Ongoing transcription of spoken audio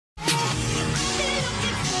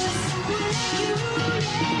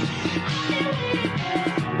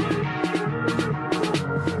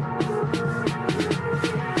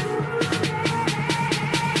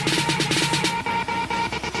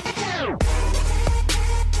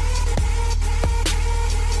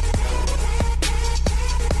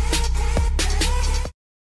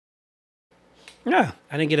Yeah,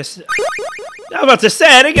 I didn't get a... I was about to say,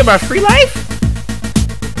 I didn't get my free life?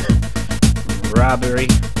 Robbery.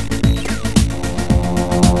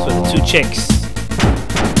 So the two chicks.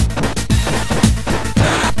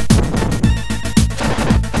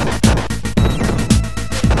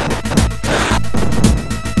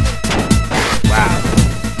 Wow.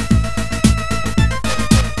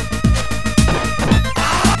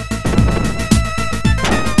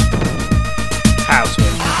 House.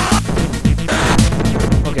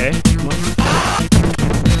 Okay, come on.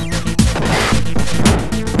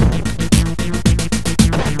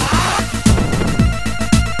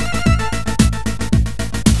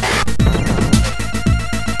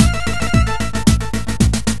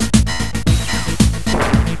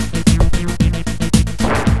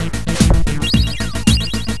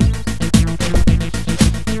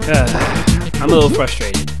 I'm a little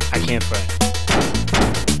frustrated. I can't front.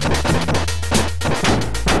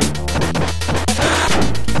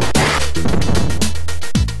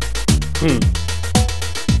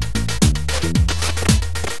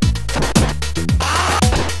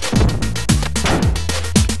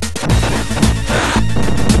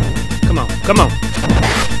 Come on, come on.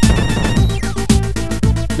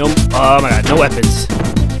 No, oh my god, no weapons.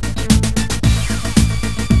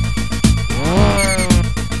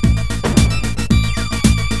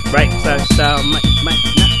 Right lifestyle might not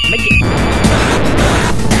make it.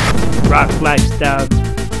 Rock lifestyle,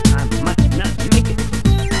 I might not make it.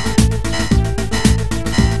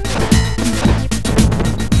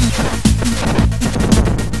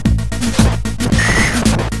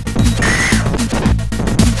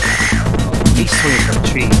 He's swinging from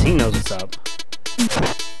trees. He knows what's up.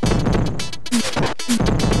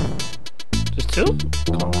 Just two?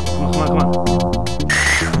 Come on, come on, come on, come on.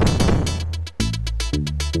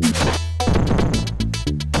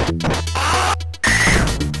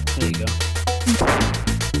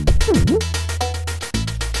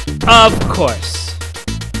 Of course.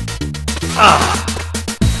 Ah.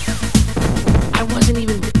 I wasn't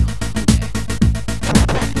even...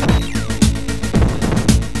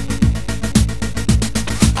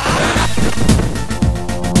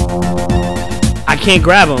 I can't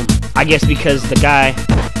grab him. I guess because the guy...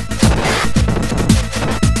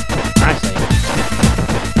 I say.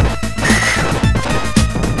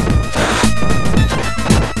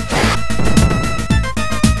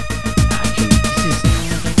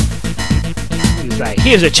 Like,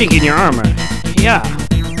 here's a chink in your armor. Yeah.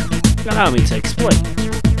 Allow me to exploit.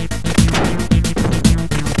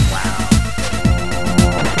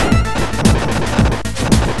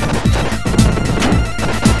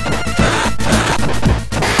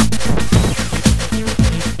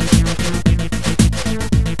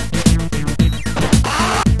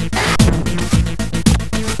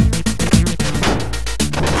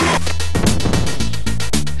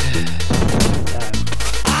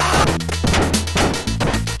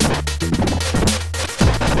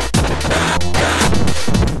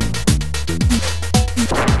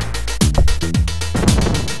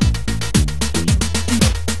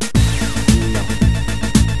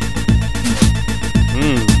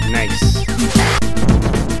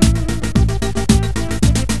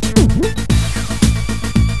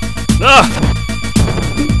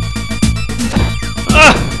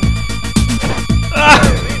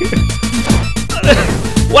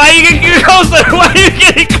 Why are you getting closer? Why are you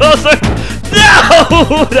getting closer? No!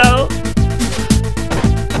 No!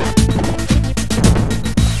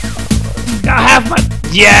 I have my...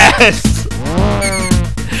 Yes!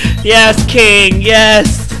 Yes, King,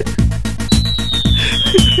 yes!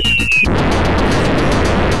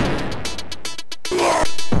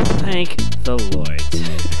 Thank the Lord.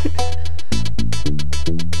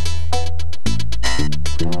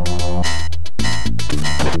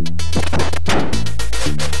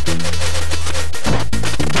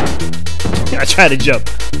 I tried to jump.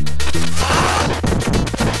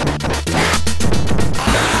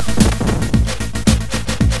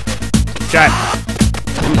 Try.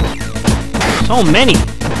 So many.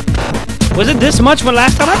 Was it this much when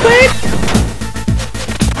last time I played?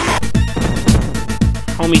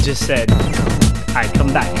 Homie just said, alright,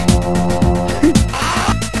 come back.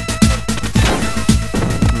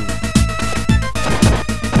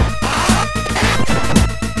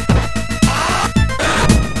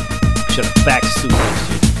 Should have back super.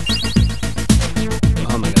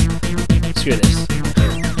 Oh my god. Screw this.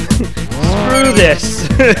 through this.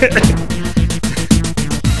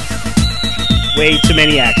 Way too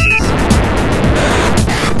many axes.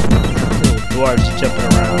 Little dwarves jumping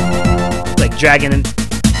around. Like dragon?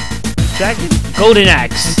 Golden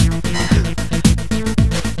axe.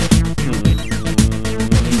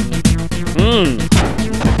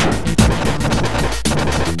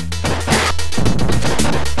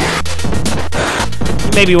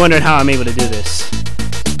 You may be wondering how I'm able to do this.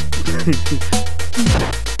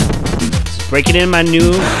 Just break it in my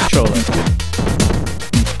new controller.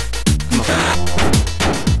 Come on.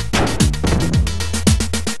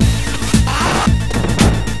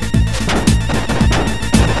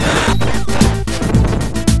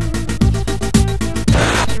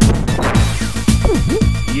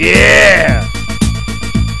 Yeah!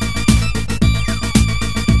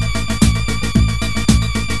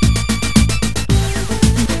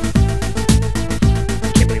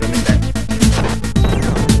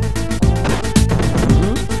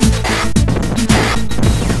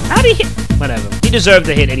 Whatever. He deserved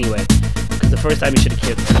the hit anyway. Because the first time he should have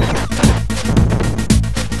killed him.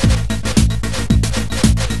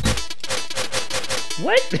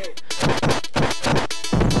 What?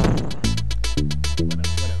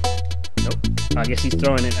 Whatever. Nope. I guess he's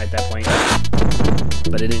throwing it at that point.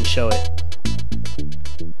 But it didn't show it.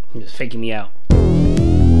 He was faking me out.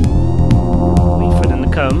 Wait for them to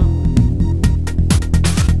come.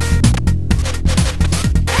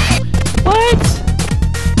 What?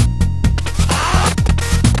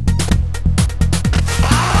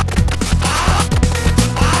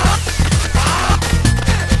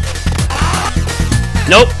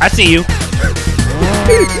 Nope, I see you.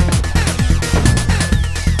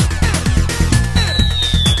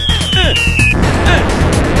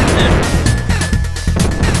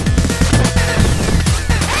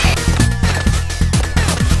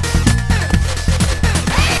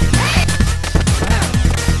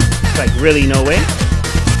 It's like really no way.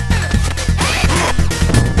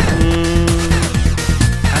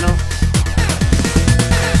 I know.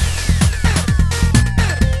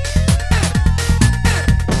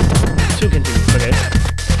 Two continues, okay.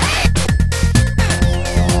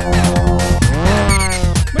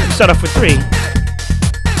 We'll start off with 3.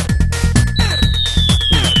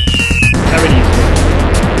 Already used it.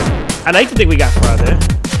 I'd like to think we got farther.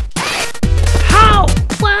 How?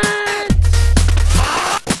 What?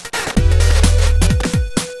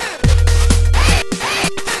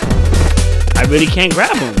 I really can't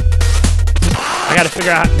grab them. I gotta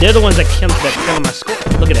figure out. They're the ones that kill my score.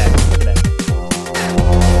 Look at that. Look at that.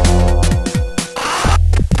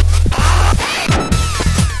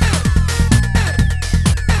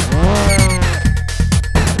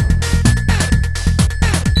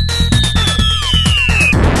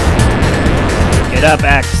 Get up,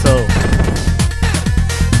 Axel.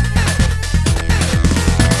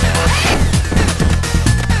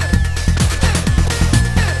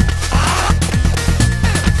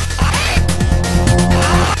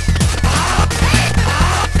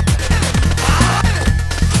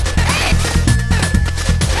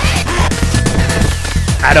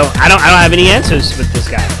 I don't have any answers with this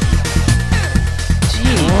guy.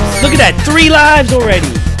 Jeez. Look at that. 3 lives already.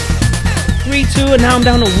 3, 2, and now I'm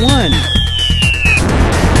down to 1.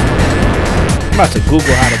 I'm about to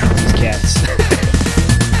Google how to beat these cats.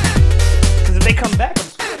 Because if they come back, I'm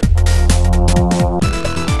screwed.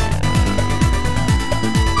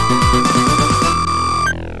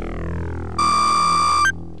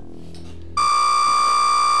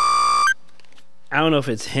 I don't know if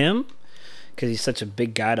it's him, because he's such a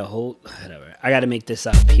big guy to hold. Whatever. I gotta make this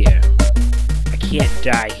up here. I can't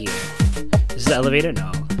die here. Is the elevator?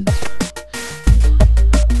 No.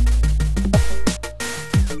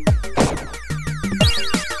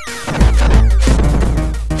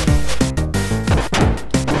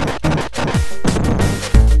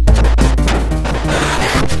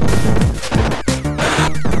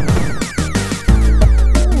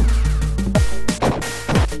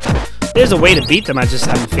 There's a way to beat them, I just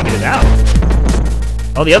haven't figured it out.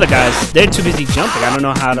 All the other guys, they're too busy jumping. I don't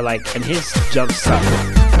know how to, like, and his jumps suck.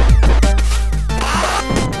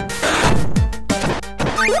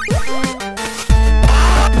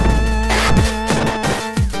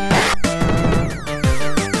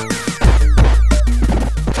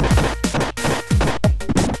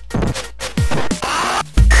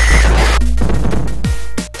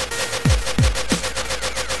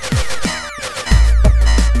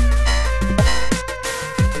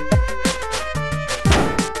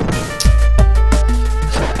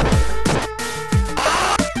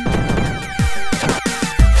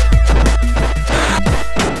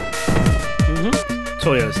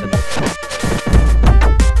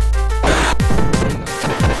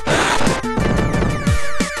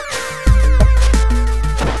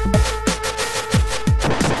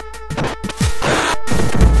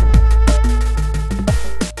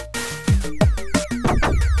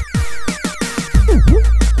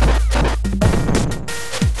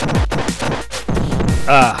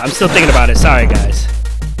 I'm still thinking about it. Sorry, guys.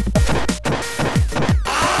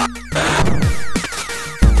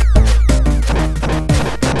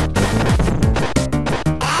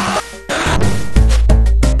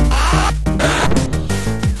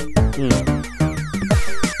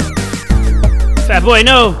 Fat boy,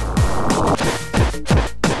 no!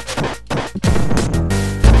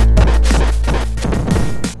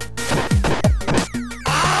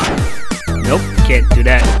 Nope, can't do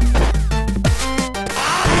that.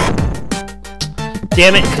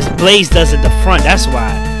 Damn it, because Blaze does it the front, that's why.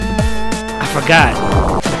 I forgot.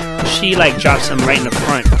 She like drops him right in the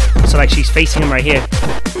front. So like she's facing him right here.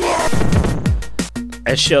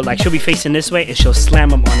 And she'll be facing this way and she'll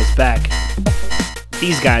slam him on his back.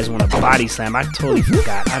 These guys want a body slam. I totally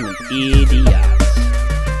forgot. I'm an idiot.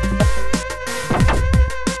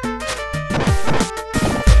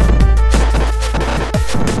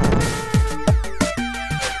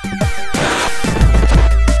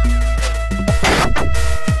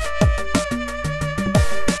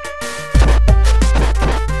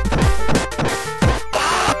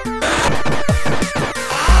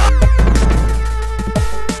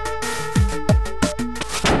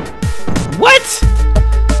 What?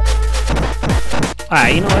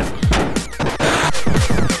 Alright, you know what?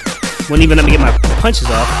 Wouldn't even let me get my punches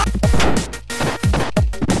off.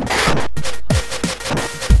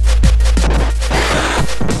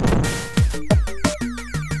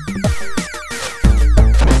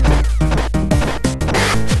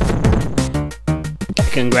 I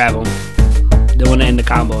couldn't grab him. Didn't want to end the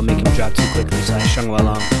combo and make him drop too quickly, so I strung him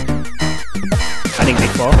along. I think they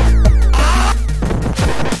fall.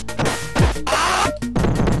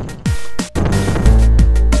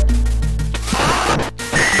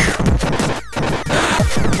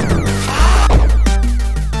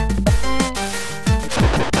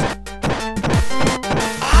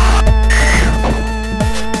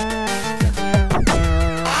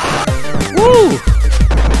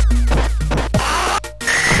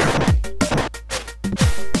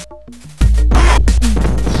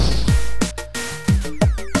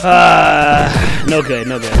 No good,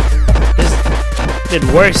 no good. This did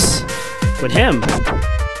worse with him.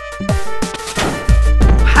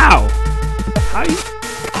 How? How are you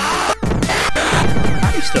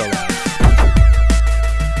still alive?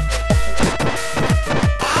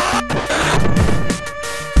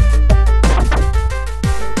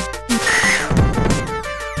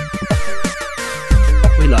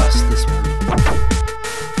 We lost this one.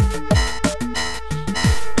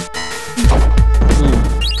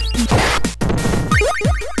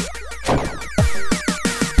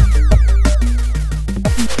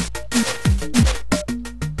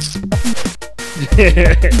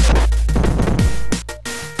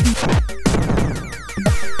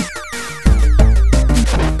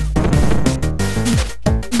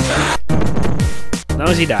 As long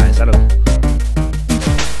as he dies, I don't.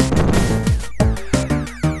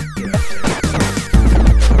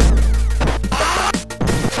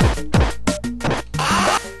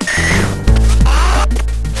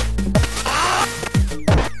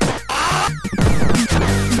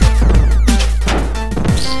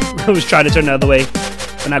 I was trying to turn the other way.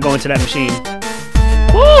 We're not going to that machine.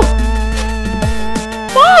 Woo!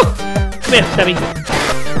 Woo! Come here, Stubby.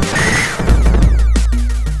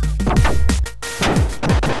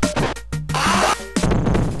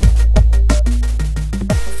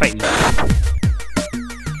 Fight me.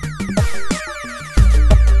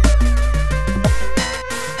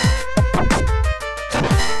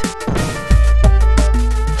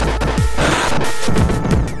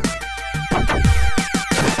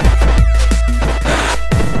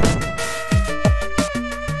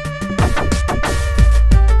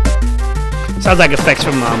 Sounds like effects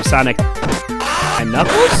from Sonic and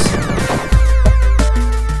Knuckles?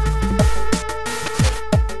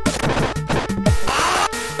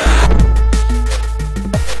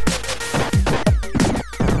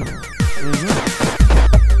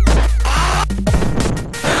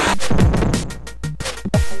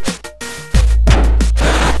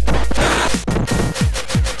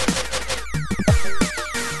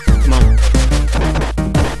 Come on.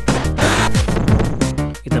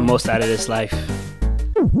 Get the most out of this life.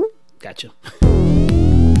 Gotcha.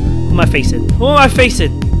 Who am I facing? Who am I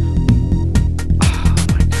facing?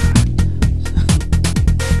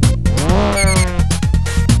 Oh my god.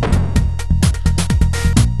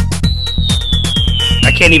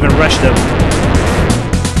 I can't even rush them.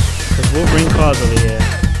 Because we'll bring cars over here.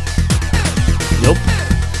 Nope.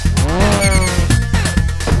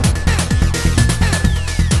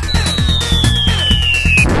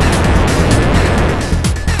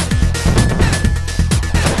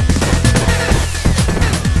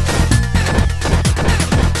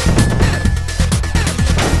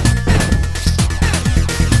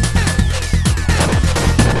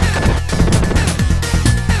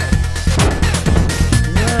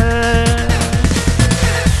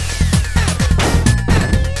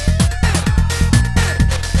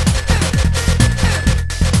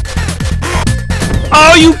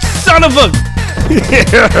 Oh, you son of a!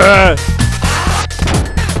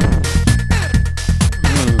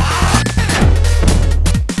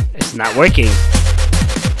 It's not working.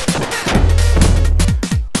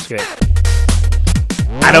 It's good.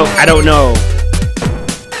 I don't know.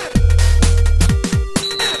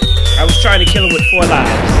 I was trying to kill him with 4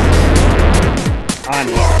 lives.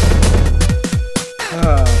 Honest.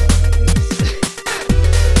 Oh,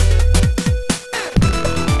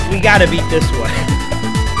 we gotta beat this one.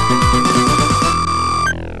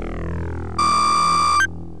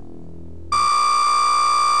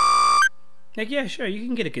 Like, yeah, sure, you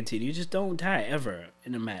can get a continue. You just don't die ever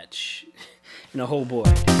in a match. In a whole board.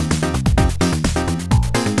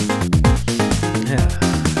 Yeah.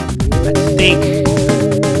 I think...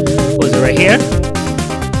 Was it right here?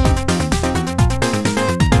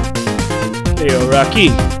 Hey, yo, Rocky.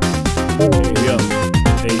 There you go.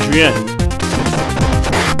 Adrian.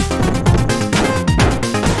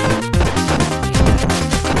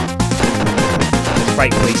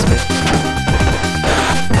 Right placement.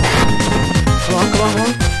 Come on, come on, come on.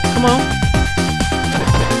 Come on.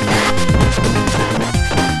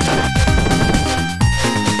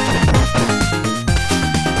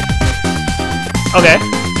 Okay.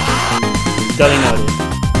 Dully noted.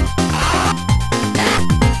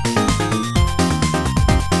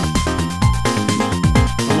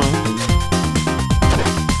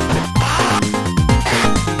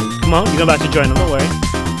 Come on, you're about to join them, don't worry.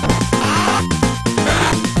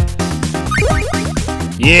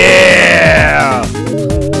 Yeah!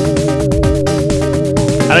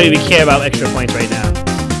 I don't even care about extra points right now.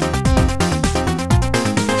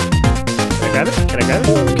 Can I grab it? Can I grab it?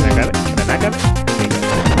 Can I grab it? Can I not grab it?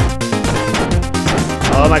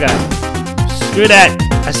 Oh my god. Screw that.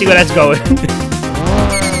 I see where that's going.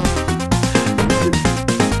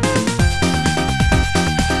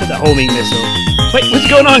 The homing missile. Wait, what's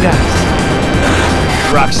going on, guys?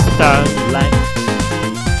 Rockstar life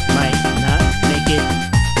might not make it.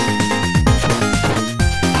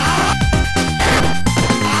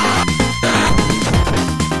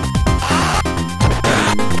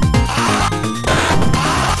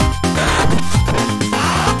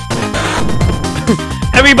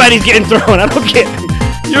 Everybody's getting thrown. I don't care.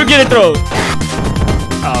 You're getting thrown.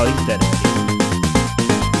 Oh, he's dead already.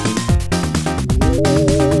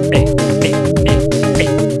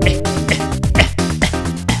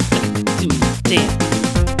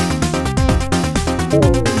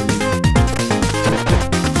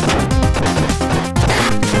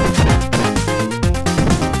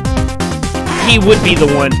 He would be the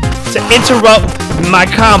one to interrupt my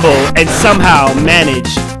combo and somehow manage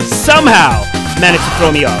to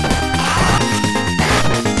throw me off.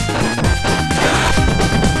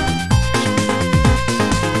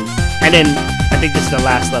 And then I think this is the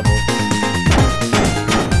last level.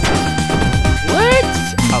 What?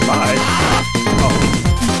 Alive? Oh.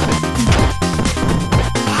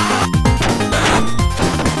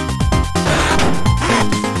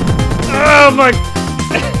 Oh my.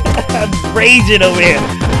 I'm raging over here.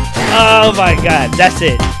 Oh my god, that's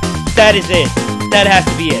it. That is it. That has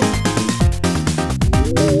to be it.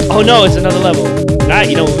 Oh no, it's another level. Alright,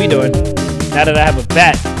 you know what we're doing. Now that I have a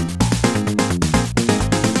bat.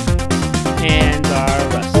 And our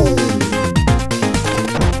rust.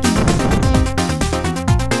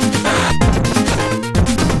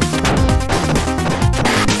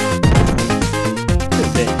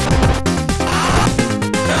 That's it.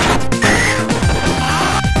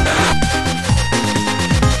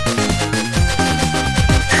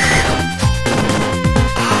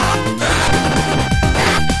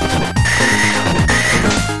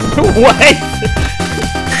 What?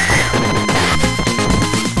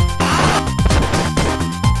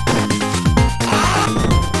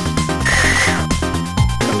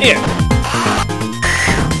 Come here.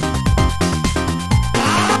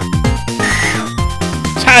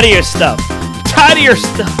 Tired of your stuff. Tired of your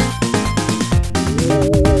stuff.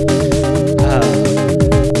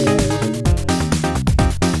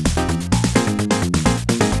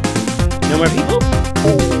 No more people?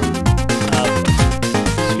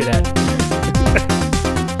 Screw that.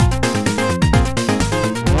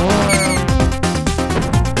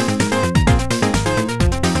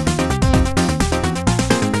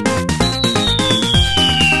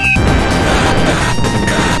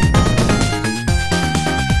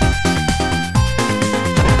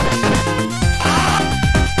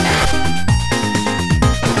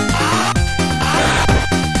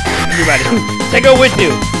 Everybody, take her with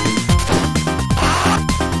you.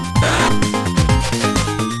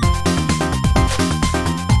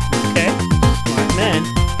 Okay, smart man.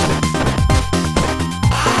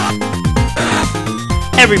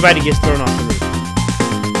 everybody gets thrown off the roof.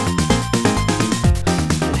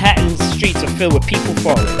 Manhattan's streets are filled with people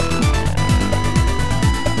falling.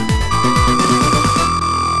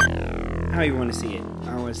 How you want to see it?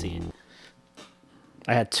 I don't want to see it.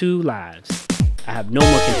 I had 2 lives. I have no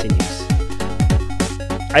more continues.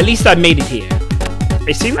 At least I made it here.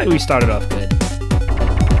 It seemed like we started off good.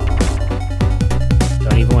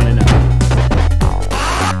 Don't even want to know.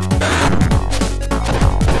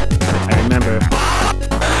 I remember.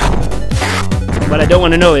 What I don't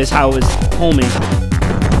want to know is how it was homing.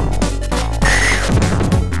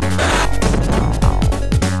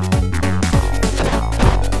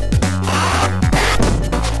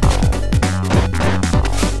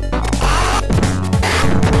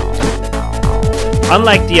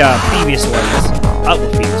 Unlike the previous ones,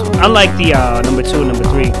 unlike the number 2 and number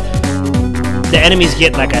 3, the enemies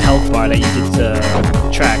get like a health bar that you get to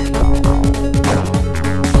track,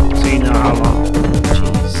 so you know how long.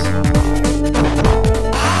 Jeez.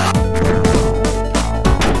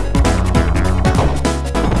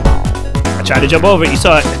 I tried to jump over it. You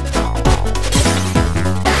saw it.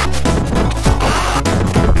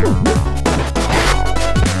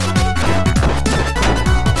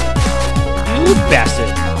 You bastard.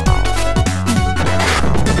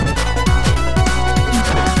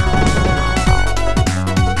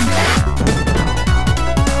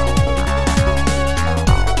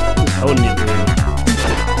 He's holding it weird.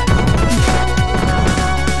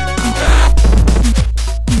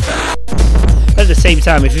 At the same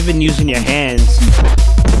time, if you've been using your hands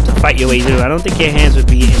to fight your way through, I don't think your hands would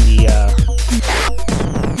be in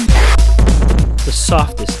the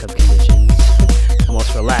softest of conditions.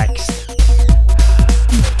 Almost relaxed.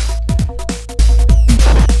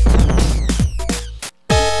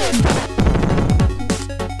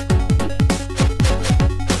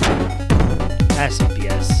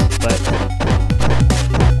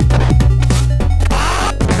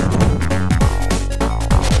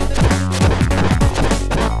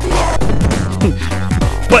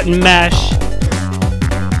 Button mash.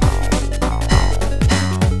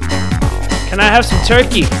 Can I have some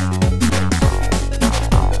turkey?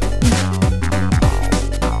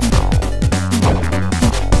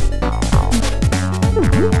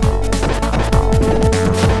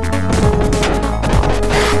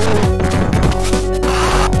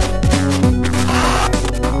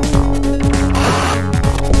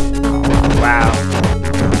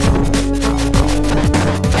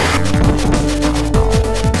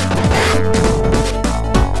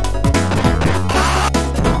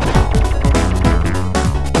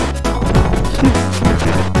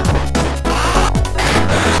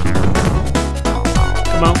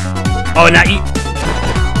 Oh, now you.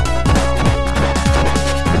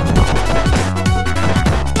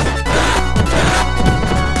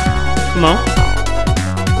 Come on.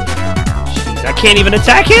 Jeez, I can't even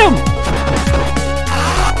attack him.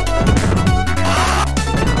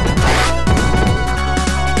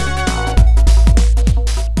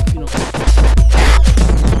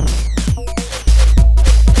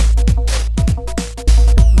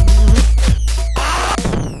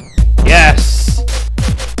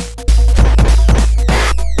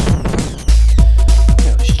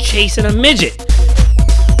 Chasing a midget.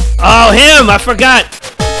 Oh, him! I forgot.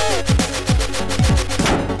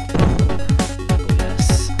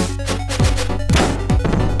 Yes.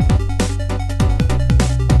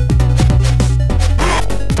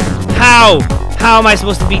 How? How am I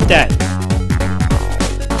supposed to beat that?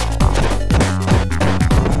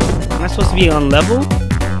 Am I supposed to be on level?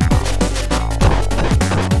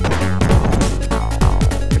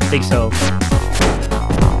 I think so.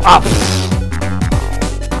 Ah!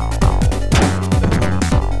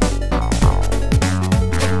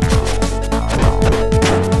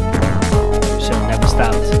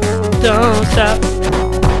 Don't stop.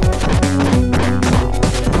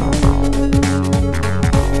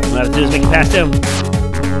 All I have to do is make it past him.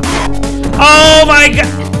 Oh my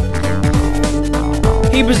god!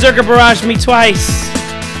 He berserker barraged me twice.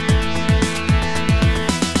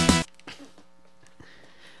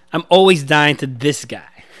 I'm always dying to this guy.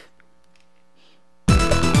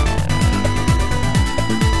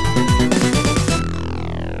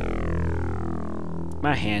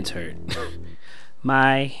 My hands hurt.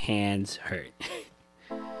 My hands hurt.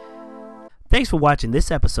 Thanks for watching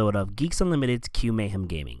this episode of Geeks Unlimited's Q Mayhem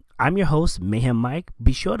Gaming. I'm your host, Mayhem Mike.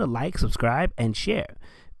 Be sure to like, subscribe, and share.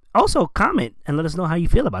 Also, comment and let us know how you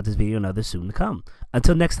feel about this video and others soon to come.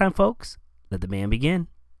 Until next time, folks, let the man begin.